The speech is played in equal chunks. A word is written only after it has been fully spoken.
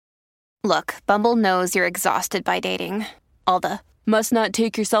Look, Bumble knows you're exhausted by dating. All the must not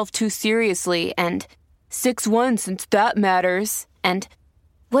take yourself too seriously and 6'1" since that matters. And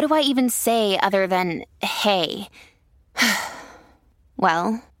what do I even say other than hey?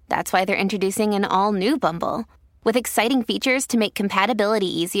 Well, that's why they're introducing an all-new Bumble with exciting features to make compatibility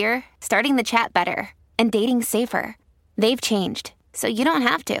easier, starting the chat better, and dating safer. They've changed, so you don't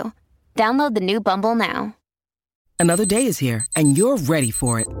have to. Download the new Bumble now. Another day is here, and you're ready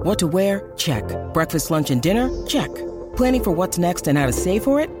for it. What to wear? Check. Breakfast, lunch, and dinner? Check. Planning for what's next and how to save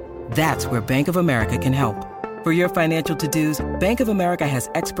for it? That's where Bank of America can help. For your financial to-dos, Bank of America has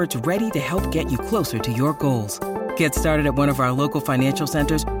experts ready to help get you closer to your goals. Get started at one of our local financial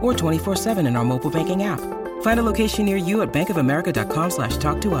centers or 24/7 in our mobile banking app. Find a location near you at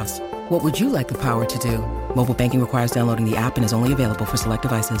bankofamerica.com/talktous. What would you like the power to do? Mobile banking requires downloading the app and is only available for select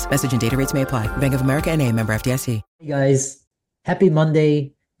devices. Message and data rates may apply. Bank of America N.A., member FDIC. Hey guys, happy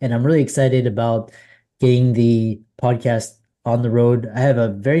Monday. And I'm really excited about getting the podcast on the road. I have a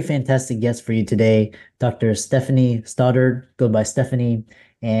very fantastic guest for you today, Dr. Stephanie Stoddart, go by Stephanie.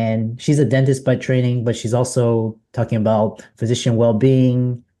 And she's a dentist by training, but she's also talking about physician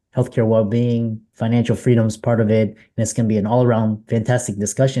well-being, healthcare well-being, financial freedom is part of it. And it's going to be an all-around fantastic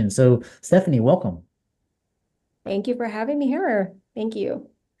discussion. So Stephanie, welcome. Thank you for having me here. Thank you.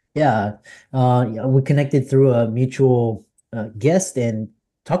 Yeah, we connected through a mutual guest and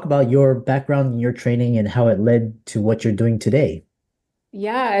talk about your background and your training and how it led to what you're doing today.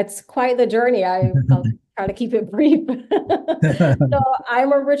 Yeah, it's quite the journey. I'll try to keep it brief. So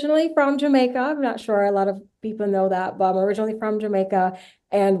I'm originally from Jamaica. I'm not sure a lot of people know that, but I'm originally from Jamaica.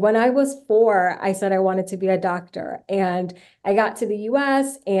 And when I was 4, I said I wanted to be a doctor. And I got to the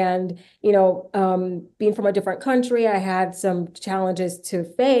US and, being from a different country, I had some challenges to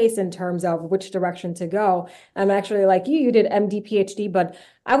face in terms of which direction to go. I'm actually like you did MD, PhD, but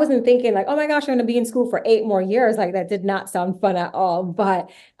I wasn't thinking like, oh my gosh, I'm going to be in school for 8 more years. Like that did not sound fun at all. But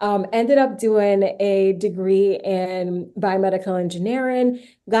ended up doing a degree in biomedical engineering,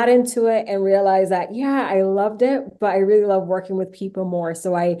 got into it and realized that, yeah, I loved it, but I really love working with people more.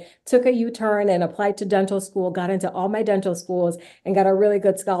 So I took a U-turn and applied to dental school, got into all my dental schools and got a really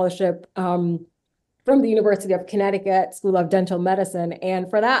good scholarship from the University of Connecticut School of Dental Medicine. And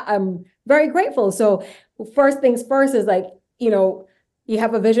for that, I'm very grateful. So first things first is like, you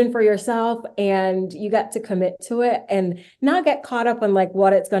have a vision for yourself and you got to commit to it and not get caught up on like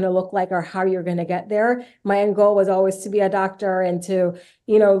what it's going to look like or how you're going to get there. My end goal was always to be a doctor and to,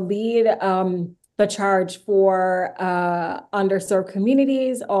 lead the charge for underserved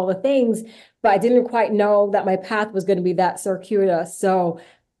communities, all the things, but I didn't quite know that my path was going to be that circuitous. So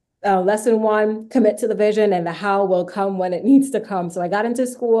lesson 1, commit to the vision and the how will come when it needs to come. So I got into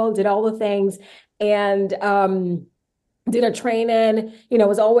school, did all the things and did a training,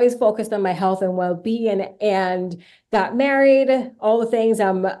 was always focused on my health and well-being and got married, all the things.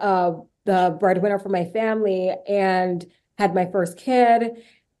 I'm the breadwinner for my family and had my first kid.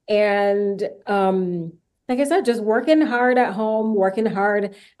 And like I said, just working hard at home, working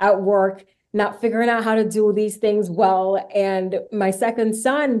hard at work, not figuring out how to do these things well. And my second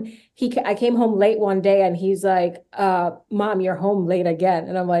son, I came home late one day and he's like, Mom, you're home late again.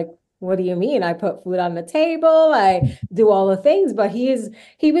 And I'm like, what do you mean? I put food on the table, I do all the things, but he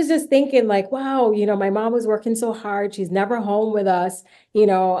was just thinking like, wow, my mom was working so hard. She's never home with us,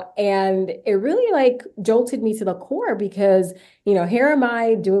 and it really like jolted me to the core because, here am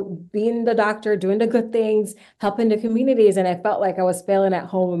I being the doctor, doing the good things, helping the communities. And I felt like I was failing at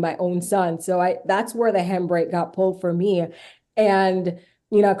home with my own son. So that's where the handbrake got pulled for me. And,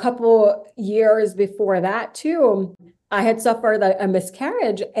 a couple years before that too, I had suffered a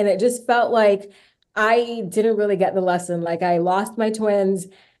miscarriage and it just felt like I didn't really get the lesson. Like I lost my twins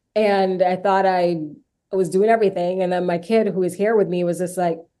and I thought I was doing everything. And then my kid who was here with me was just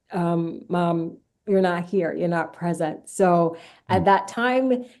like, Mom, you're not here. You're not present. So at that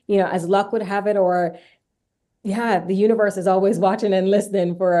time, as luck would have it, or yeah, the universe is always watching and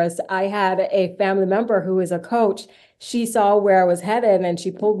listening for us. I had a family member who is a coach. She saw where I was headed and she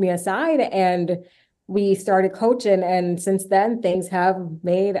pulled me aside and we started coaching. And since then, things have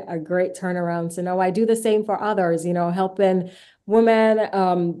made a great turnaround. So now I do the same for others, helping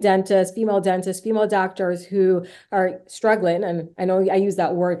women, dentists, female doctors who are struggling. And I know I use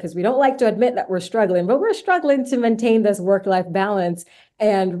that word because we don't like to admit that we're struggling, but we're struggling to maintain this work-life balance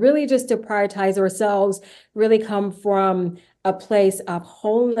and really just to prioritize ourselves, really come from a place of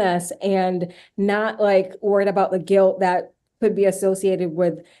wholeness and not like worried about the guilt that could be associated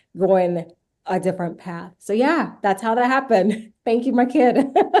with going a different path. So yeah, that's how that happened. Thank you, my kid.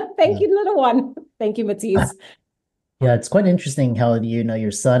 Thank you, little one. Thank you, Matisse. Yeah, it's quite interesting how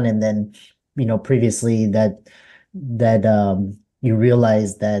your son, and then previously that you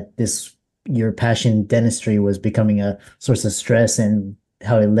realized that this your passion dentistry was becoming a source of stress, and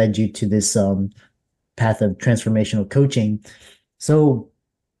how it led you to this path of transformational coaching. So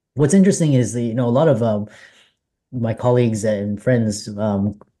what's interesting is that a lot of my colleagues and friends,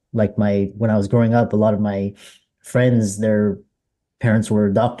 like my when I was growing up, a lot of my friends, their parents were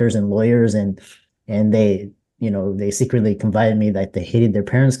doctors and lawyers, and they secretly confided me that they hated their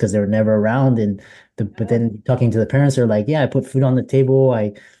parents because they were never around. But then talking to the parents, they're like, yeah, I put food on the table,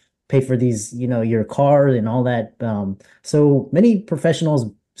 I pay for these, your car and all that. So many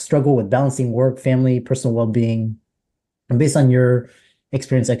professionals struggle with balancing work, family, personal well-being. And based on your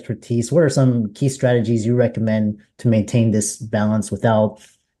experience, expertise, what are some key strategies you recommend to maintain this balance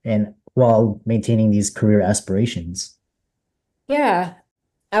and while maintaining these career aspirations? Yeah,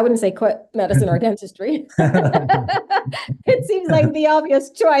 I wouldn't say quit medicine or dentistry. It seems like the obvious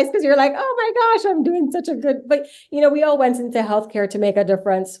choice because you're like, oh my gosh, I'm doing such a good, but we all went into healthcare to make a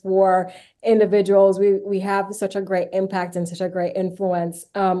difference for individuals. We have such a great impact and such a great influence.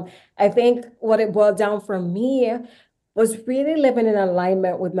 I think what it boiled down for me was really living in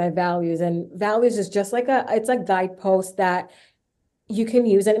alignment with my values. And values is just like it's a guidepost that you can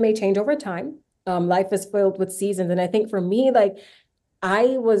use, and it may change over time. Life is filled with seasons. And I think for me, like,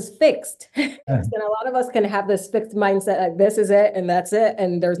 I was fixed. And a lot of us can have this fixed mindset, like this is it and that's it,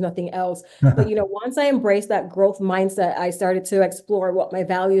 and there's nothing else. But once I embraced that growth mindset, I started to explore what my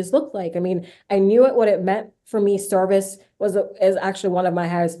values look like. I mean, I knew what it meant for me. Service is actually one of my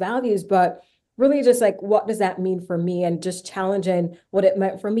highest values, but really just like, what does that mean for me? And just challenging what it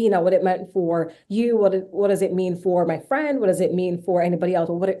meant for me, not what it meant for you. What does it mean for my friend? What does it mean for anybody else?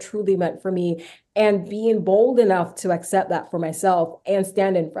 Or what it truly meant for me, and being bold enough to accept that for myself and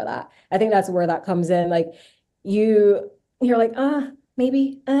stand in for that. I think that's where that comes in. Like you're like,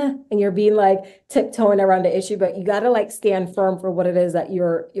 maybe, and you're being like tiptoeing around the issue, but you got to like stand firm for what it is that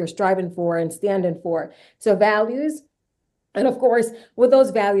you're striving for and standing for. So values. And of course, with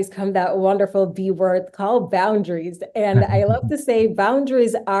those values come that wonderful B word called boundaries. And I love to say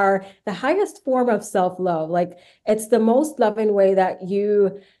boundaries are the highest form of self-love. Like it's the most loving way that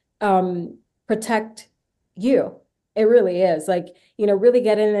you protect you. It really is. Like, really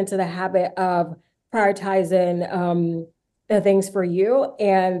getting into the habit of prioritizing the things for you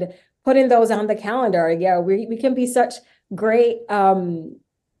and putting those on the calendar. Yeah, we can be such great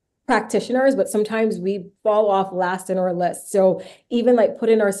practitioners, but sometimes we fall off last in our list. So even like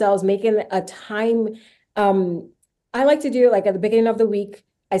putting ourselves, making a time, I like to do like at the beginning of the week,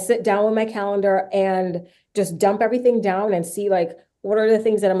 I sit down with my calendar and just dump everything down and see like, what are the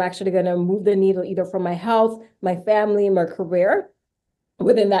things that I'm actually going to move the needle either for my health, my family, my career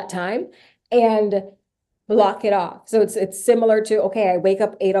within that time, and block it off. So it's similar to, okay, I wake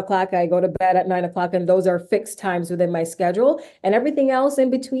up 8 o'clock, I go to bed at 9 o'clock, and those are fixed times within my schedule. And everything else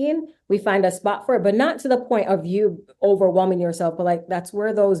in between, we find a spot for it, but not to the point of you overwhelming yourself. But like that's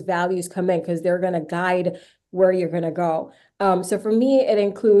where those values come in, because they're going to guide where you're going to go. So for me, it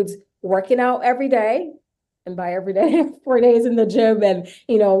includes working out every day. And by every day, 4 days in the gym, and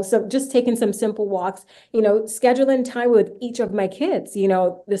so just taking some simple walks, scheduling time with each of my kids.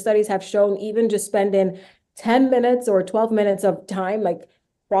 The studies have shown even just spending 10 minutes or 12 minutes of time, like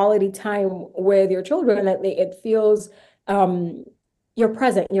quality time with your children, that it feels you're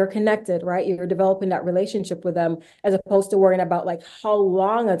present, you're connected, right? You're developing that relationship with them, as opposed to worrying about like how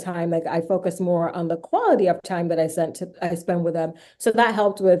long a time. Like I focus more on the quality of time that I spend with them. So that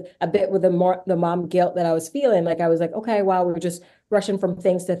helped with a bit with the mom guilt that I was feeling. Like I was like, okay, wow, we're just rushing from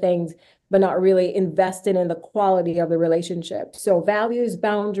things to things, but not really investing in the quality of the relationship. So values,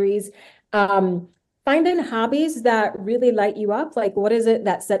 boundaries, finding hobbies that really light you up. Like, what is it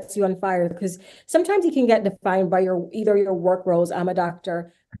that sets you on fire? Because sometimes you can get defined by either your work roles. I'm a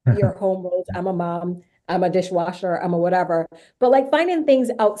doctor. Your home roles. I'm a mom. I'm a dishwasher. I'm a whatever. But like finding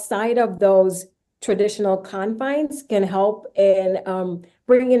things outside of those traditional confines can help in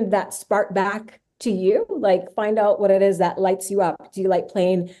bringing that spark back to you. Like find out what it is that lights you up. Do you like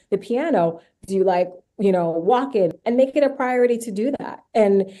playing the piano? Do you like, walking? And make it a priority to do that.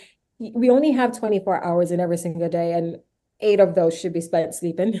 And we only have 24 hours in every single day, and 8 of those should be spent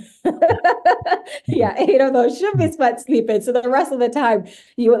sleeping. Yeah, 8 of those should be spent sleeping. So the rest of the time,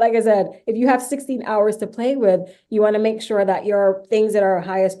 like I said, if you have 16 hours to play with, you want to make sure that your things that are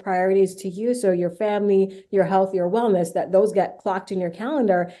highest priorities to you, so your family, your health, your wellness, that those get clocked in your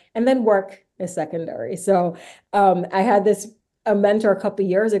calendar, and then work is secondary. So I had a mentor a couple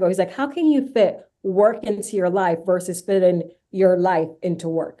of years ago. He's like, how can you fit work into your life versus fitting your life into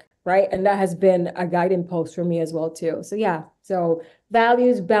work? right? And that has been a guiding post for me as well too. So yeah, so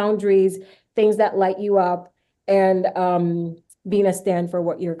values, boundaries, things that light you up, and being a stand for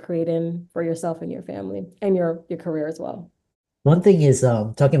what you're creating for yourself and your family and your career as well. One thing is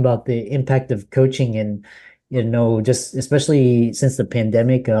talking about the impact of coaching and, just especially since the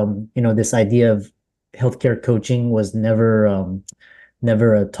pandemic, this idea of healthcare coaching was never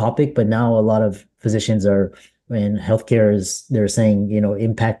a topic, but now a lot of physicians are in healthcare is they're saying,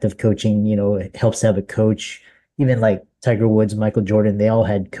 impact of coaching, it helps to have a coach. Even like Tiger Woods, Michael Jordan, they all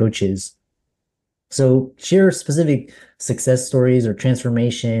had coaches. So share specific success stories or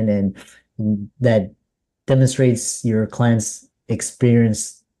transformation and that demonstrates your clients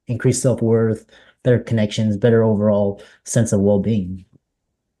experience increased self-worth, better connections, better overall sense of well-being.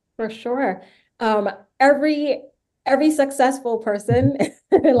 For sure. Um, every successful person,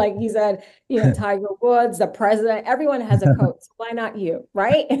 like you said, Tiger Woods, the president, everyone has a coach. Why not you,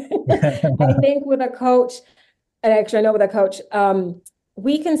 right? I think with a coach, and actually I know with a coach,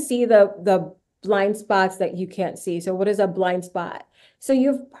 we can see the blind spots that you can't see. So what is a blind spot? So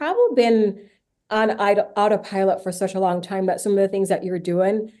you've probably been on autopilot for such a long time that some of the things that you're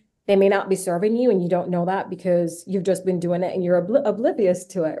doing, they may not be serving you and you don't know that because you've just been doing it and you're oblivious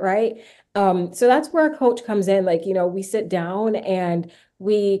to it, right? So that's where a coach comes in. Like, we sit down and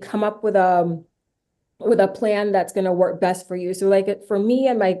we come up with a plan that's going to work best for you. So like for me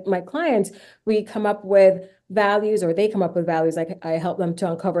and my clients, we come up with values, or they come up with values. I help them to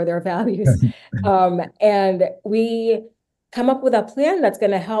uncover their values. And we come up with a plan that's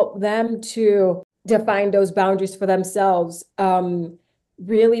going to help them to define those boundaries for themselves.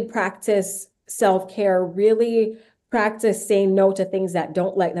 Really practice self-care, really practice saying no to things that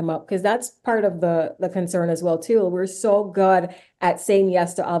don't light them up, because that's part of the concern as well too. We're so good at saying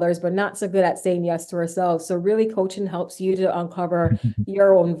yes to others, but not so good at saying yes to ourselves. So really coaching helps you to uncover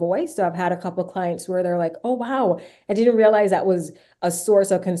your own voice. So I've had a couple of clients where they're like, oh, wow, I didn't realize that was a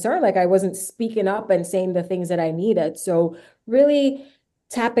source of concern. Like I wasn't speaking up and saying the things that I needed. So really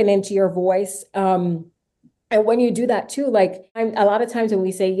tapping into your voice. And when you do that too, like a lot of times when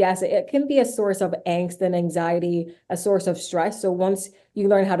we say yes, it can be a source of angst and anxiety, a source of stress. So once you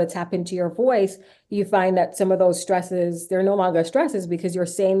learn how to tap into your voice, you find that some of those stresses, they're no longer stresses because you're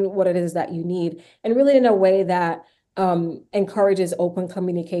saying what it is that you need, and really in a way that encourages open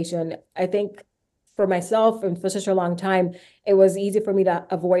communication. I think for myself and for such a long time, it was easy for me to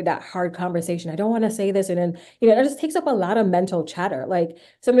avoid that hard conversation. I don't want to say this. And then, it just takes up a lot of mental chatter. Like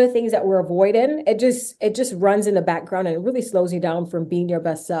some of the things that we're avoiding, it just runs in the background and it really slows you down from being your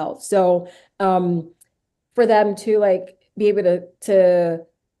best self. So for them to like be able to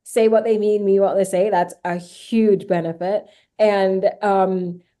say what they mean what they say, that's a huge benefit. And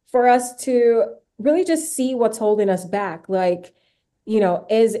for us to really just see what's holding us back. Like,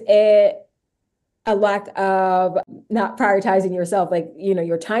 is it a lack of not prioritizing yourself, like,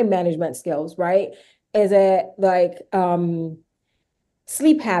 your time management skills, right? Is it like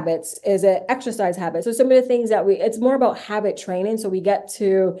sleep habits? Is it exercise habits? So some of the things that it's more about habit training. So we get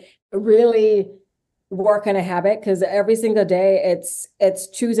to really work on a habit, because every single day it's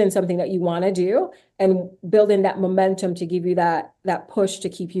choosing something that you want to do and building that momentum to give you that push to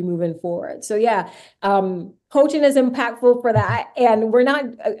keep you moving forward. So yeah, coaching is impactful for that. And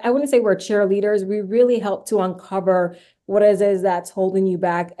I wouldn't say we're cheerleaders. We really help to uncover what it is that's holding you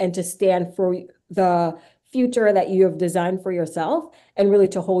back and to stand for the future that you have designed for yourself, and really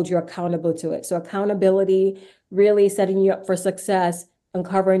to hold you accountable to it. So accountability, really setting you up for success,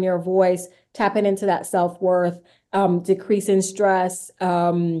 uncovering your voice, tapping into that self-worth, decreasing stress,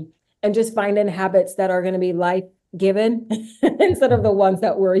 and just finding habits that are going to be life-giving instead of the ones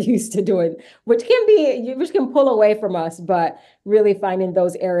that we're used to doing, which can pull away from us, but really finding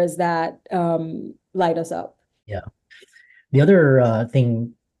those areas that light us up. Yeah. The other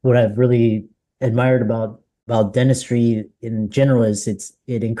thing, what I've really admired about dentistry in general is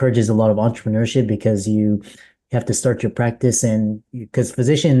it encourages a lot of entrepreneurship, because you have to start your practice, and because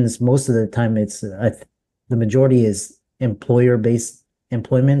physicians, most of the time the majority is employer-based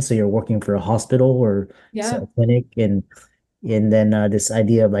employment. So you're working for a hospital or a clinic, and then this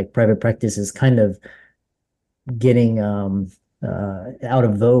idea of like private practice is kind of getting out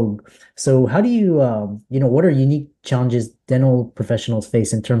of vogue. So how do you, what are unique challenges dental professionals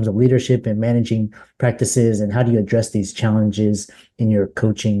face in terms of leadership and managing practices, and how do you address these challenges in your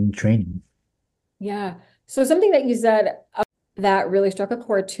coaching training? Yeah. So something that you said that really struck a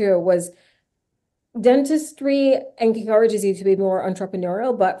chord too was dentistry encourages you to be more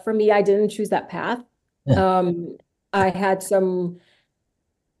entrepreneurial, but for me, I didn't choose that path. Yeah. I had some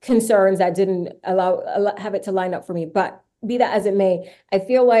concerns that didn't have it to line up for me, but be that as it may, I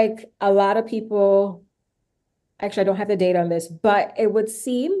feel like a lot of people, actually, I don't have the data on this, but it would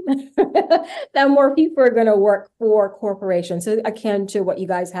seem that more people are going to work for corporations, so akin to what you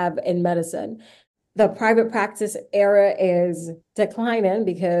guys have in medicine. The private practice era is declining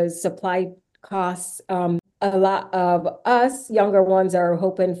because supply costs. A lot of us younger ones are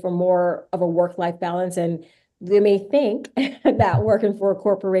hoping for more of a work-life balance, and they may think that working for a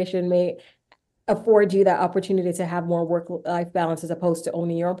corporation may afford you that opportunity to have more work-life balance as opposed to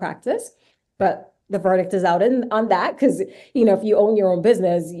owning your own practice. But the verdict is out on that, because if you own your own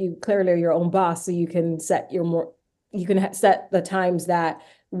business, you clearly are your own boss, so you can set the times that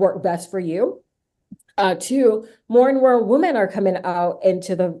work best for you. Two, more and more women are coming out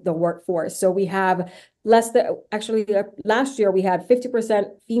into the workforce. So we have last year we had 50%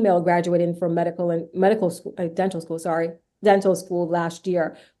 female graduating from medical school, dental school last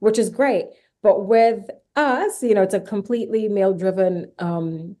year, which is great. But with us, it's a completely male-driven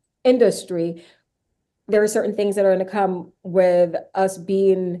industry. There are certain things that are going to come with us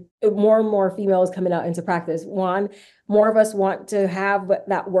being more and more females coming out into practice. One, more of us want to have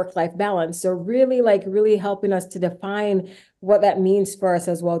that work-life balance. So really helping us to define what that means for us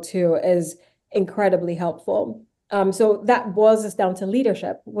as well too is incredibly helpful. So that boils us down to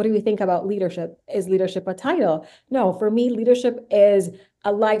leadership. What do we think about leadership? Is leadership a title? No, for me, leadership is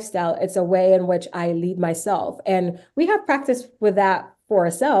a lifestyle. It's a way in which I lead myself. And we have practice with that for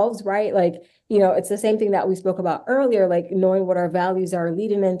ourselves, right? Like, it's the same thing that we spoke about earlier, like knowing what our values are,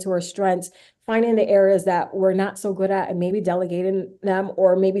 leading into our strengths, finding the areas that we're not so good at and maybe delegating them,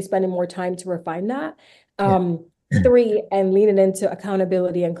 or maybe spending more time to refine that. Three, and leaning into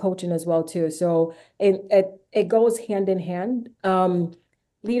accountability and coaching as well too. So it goes hand in hand.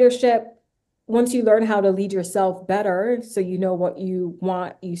 Leadership, once you learn how to lead yourself better, so you know what you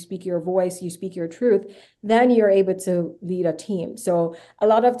want, you speak your voice, you speak your truth, then you're able to lead a team. So a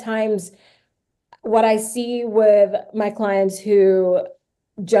lot of times what I see with my clients who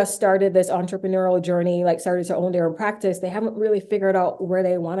just started this entrepreneurial journey, like started to own their own practice, they haven't really figured out where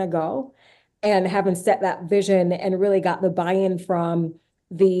they want to go and haven't set that vision and really got the buy-in from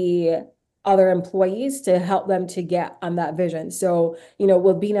the other employees to help them to get on that vision. So,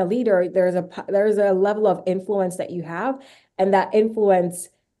 with being a leader, there's a level of influence that you have, and that influence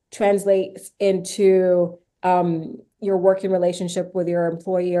translates into your working relationship with your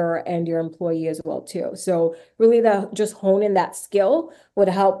employer and your employee as well too. So really just honing that skill would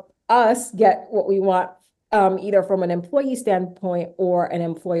help us get what we want, either from an employee standpoint or an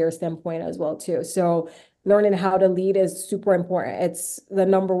employer standpoint as well too. So learning how to lead is super important. It's the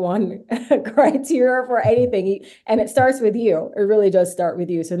number one criteria for anything. And it starts with you. It really does start with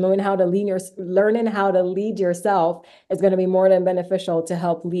you. So learning how to lead yourself is going to be more than beneficial to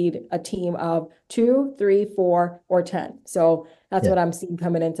help lead a team of 2, 3, 4, or 10. So that's what I'm seeing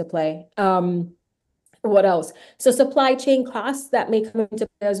coming into play. What else? So supply chain costs that may come into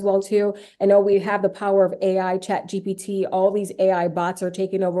play as well too. I know we have the power of AI, Chat GPT, all these AI bots are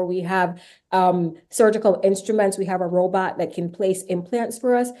taking over. We have surgical instruments. We have a robot that can place implants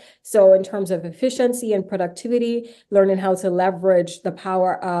for us. So in terms of efficiency and productivity, learning how to leverage the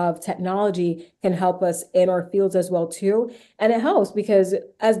power of technology can help us in our fields as well too. And it helps because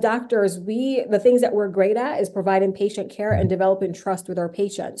as doctors, the things that we're great at is providing patient care and developing trust with our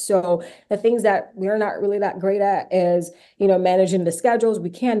patients. So the things that we're not really that great at is, managing the schedules. We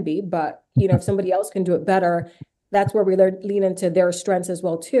can be, but if somebody else can do it better, that's where we lean into their strengths as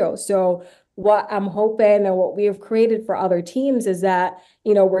well too. So what I'm hoping and what we have created for other teams is that,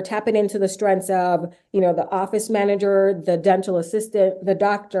 we're tapping into the strengths of, the office manager, the dental assistant, the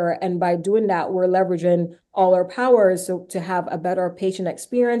doctor. And by doing that, we're leveraging all our powers so to have a better patient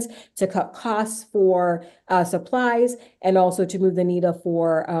experience, to cut costs for supplies, and also to move the needle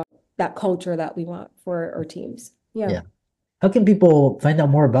for that culture that we want for our teams. Yeah. How can people find out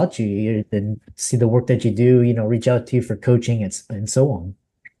more about you and see the work that you do, reach out to you for coaching and so on?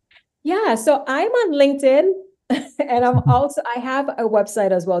 Yeah, so I'm on LinkedIn and I have a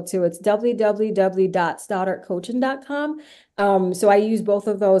website as well too. It's www.stoddartcoaching.com. So I use both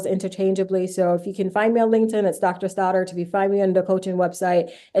of those interchangeably. So if you can find me on LinkedIn, it's Dr. Stoddart. If you find me on the coaching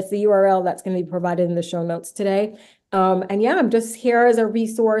website, it's the URL that's going to be provided in the show notes today. And yeah, I'm just here as a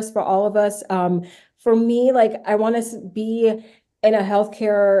resource for all of us. For me, like I want to be in a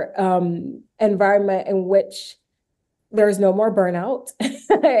healthcare environment in which there's no more burnout.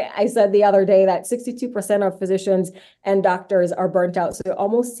 I said the other day that 62% of physicians and doctors are burnt out. So it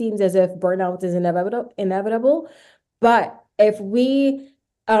almost seems as if burnout is inevitable. But if we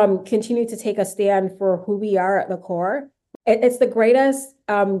continue to take a stand for who we are at the core it's the greatest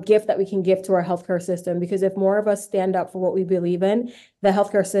gift that we can give to our healthcare system, because if more of us stand up for what we believe in, the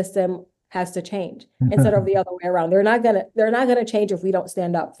healthcare system has to change instead of the other way around. They're not gonna change if we don't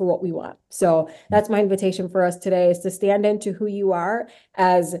stand up for what we want. So that's my invitation for us today, is to stand into who you are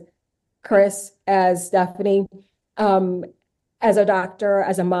as Chris, as Stephanie, as a doctor,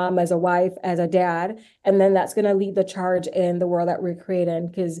 as a mom, as a wife, as a dad, and then that's going to lead the charge in the world that we're creating,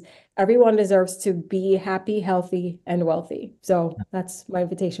 because everyone deserves to be happy, healthy, and wealthy. So that's my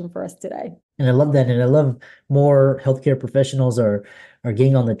invitation for us today. And I love that. And I love more healthcare professionals are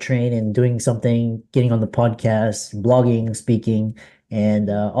getting on the train and doing something, getting on the podcast, blogging, speaking. And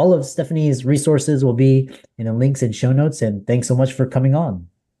all of Stephanie's resources will be in the links and show notes. And thanks so much for coming on.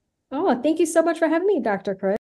 Oh, thank you so much for having me, Dr. Chris.